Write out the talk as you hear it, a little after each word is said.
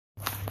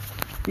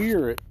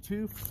Here at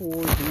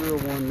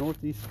 2401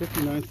 Northeast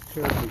 59th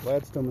Terrace in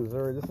Gladstone,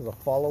 Missouri. This is a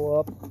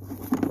follow-up.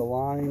 The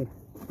line,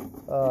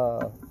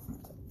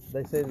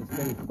 they say it's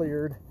been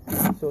cleared.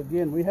 So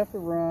again, we have to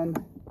run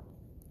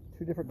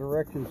two different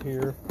directions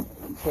here.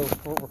 So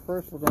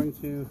first we're going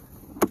to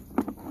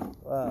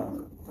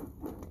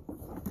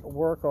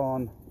work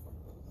on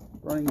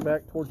running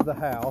back towards the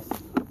house.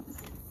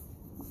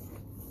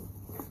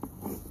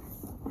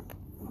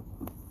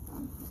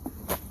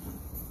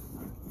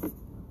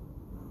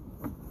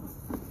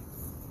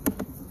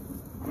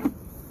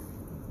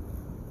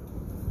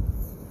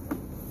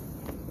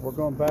 We're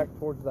going back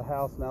towards the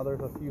house now. There's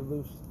a few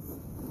loose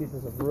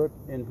pieces of root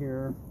in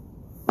here.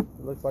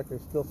 It looks like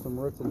there's still some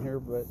roots in here,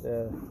 but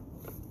it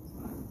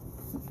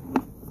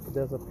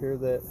does appear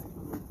that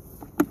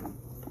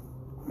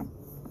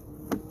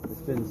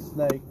it's been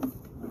snaked.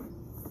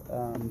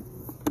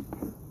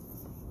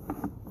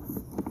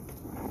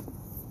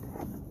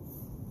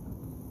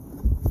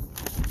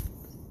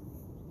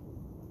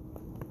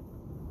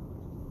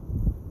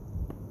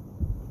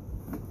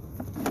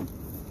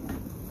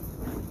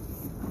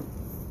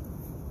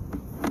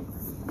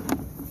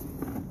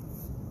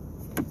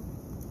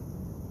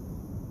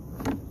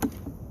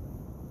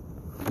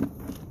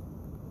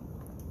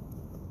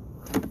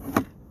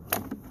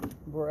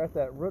 We're at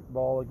that root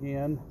ball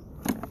again.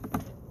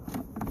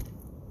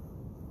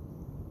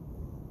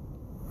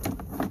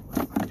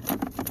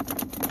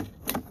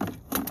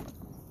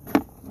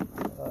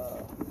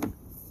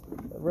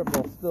 The root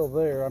ball's still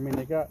there. I mean,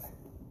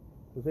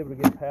 was able to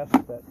get past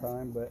it that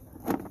time, but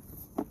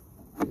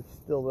it's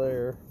still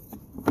there.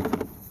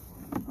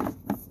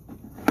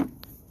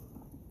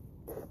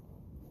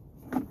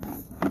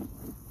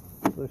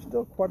 There's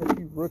still quite a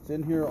few roots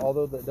in here,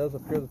 although that does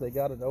appear that they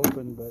got it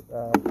open, but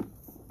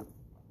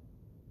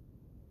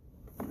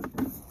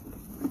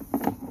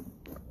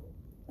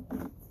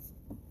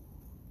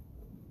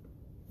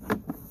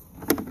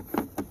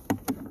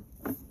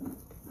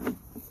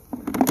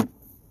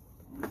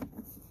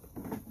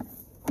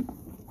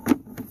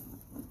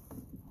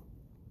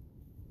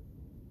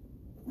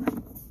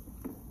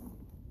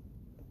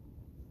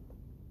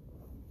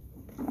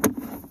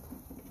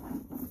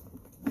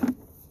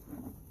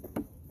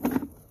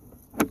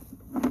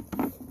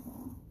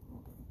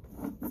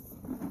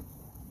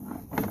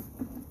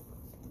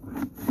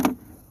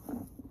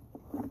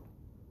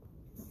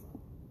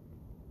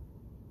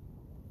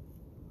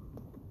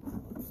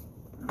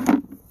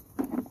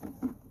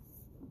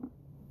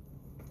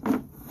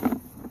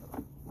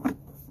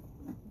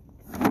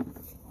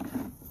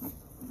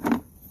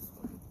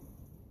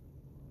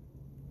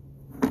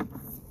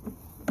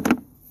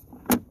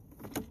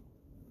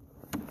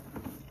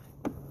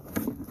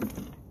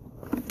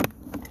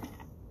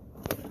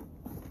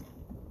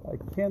I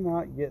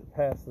cannot get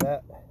past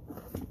that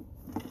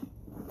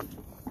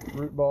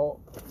root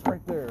ball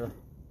right there.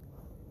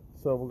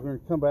 So we're going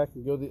to come back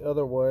and go the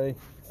other way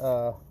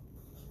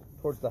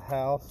towards the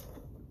house.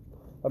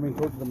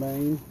 Towards the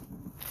main.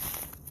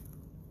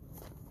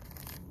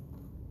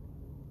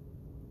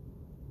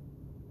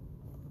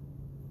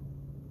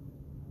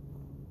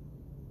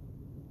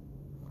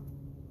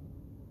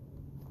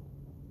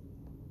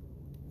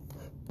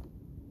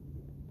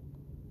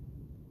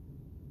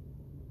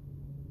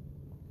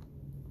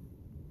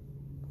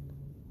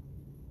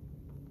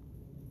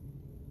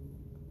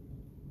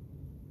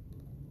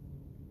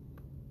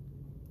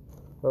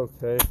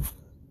 Okay,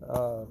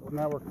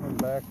 now we're coming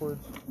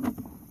backwards,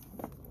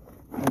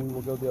 and we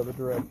will go the other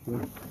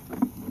direction.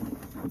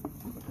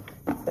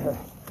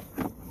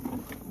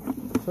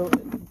 So,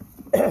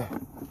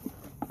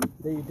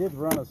 they did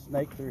run a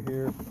snake through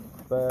here,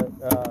 but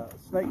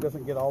snake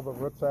doesn't get all the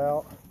roots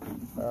out.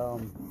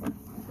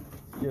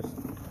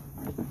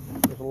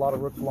 There's a lot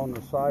of roots along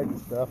the side and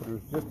stuff, and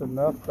there's just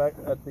enough back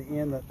at the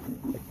end that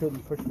I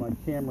couldn't push my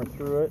camera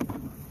through it.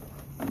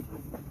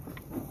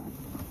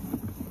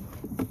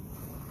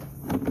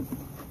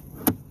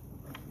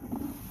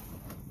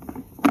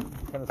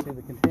 Kind of see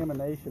the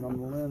contamination on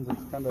the lens.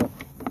 It's kind of,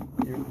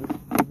 even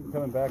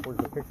coming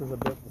backwards, the picture's a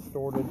bit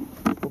distorted.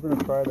 We're going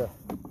to try to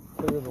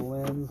clear the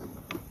lens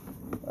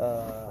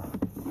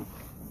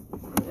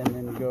and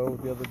then go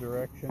the other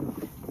direction.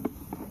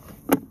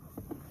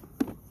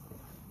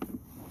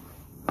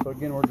 So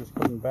again, we're just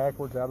coming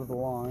backwards out of the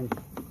line.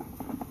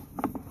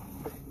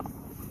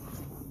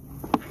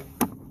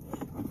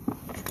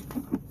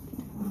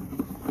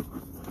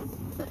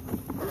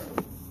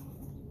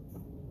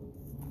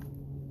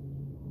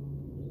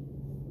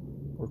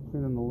 We're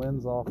cleaning the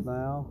lens off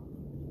now.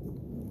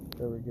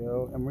 There we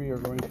go. And we are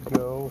going to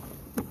go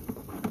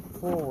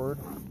forward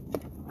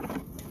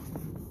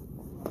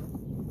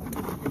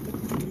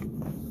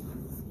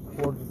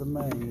towards the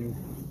main.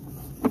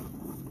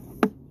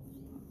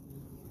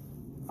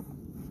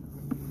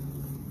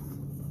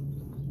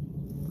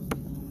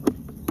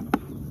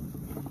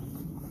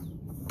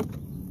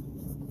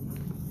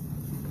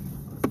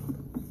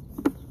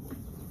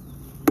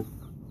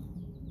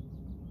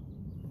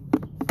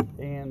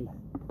 And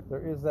there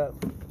is that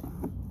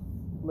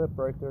lip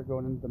right there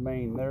going into the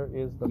main. There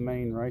is the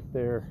main right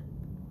there.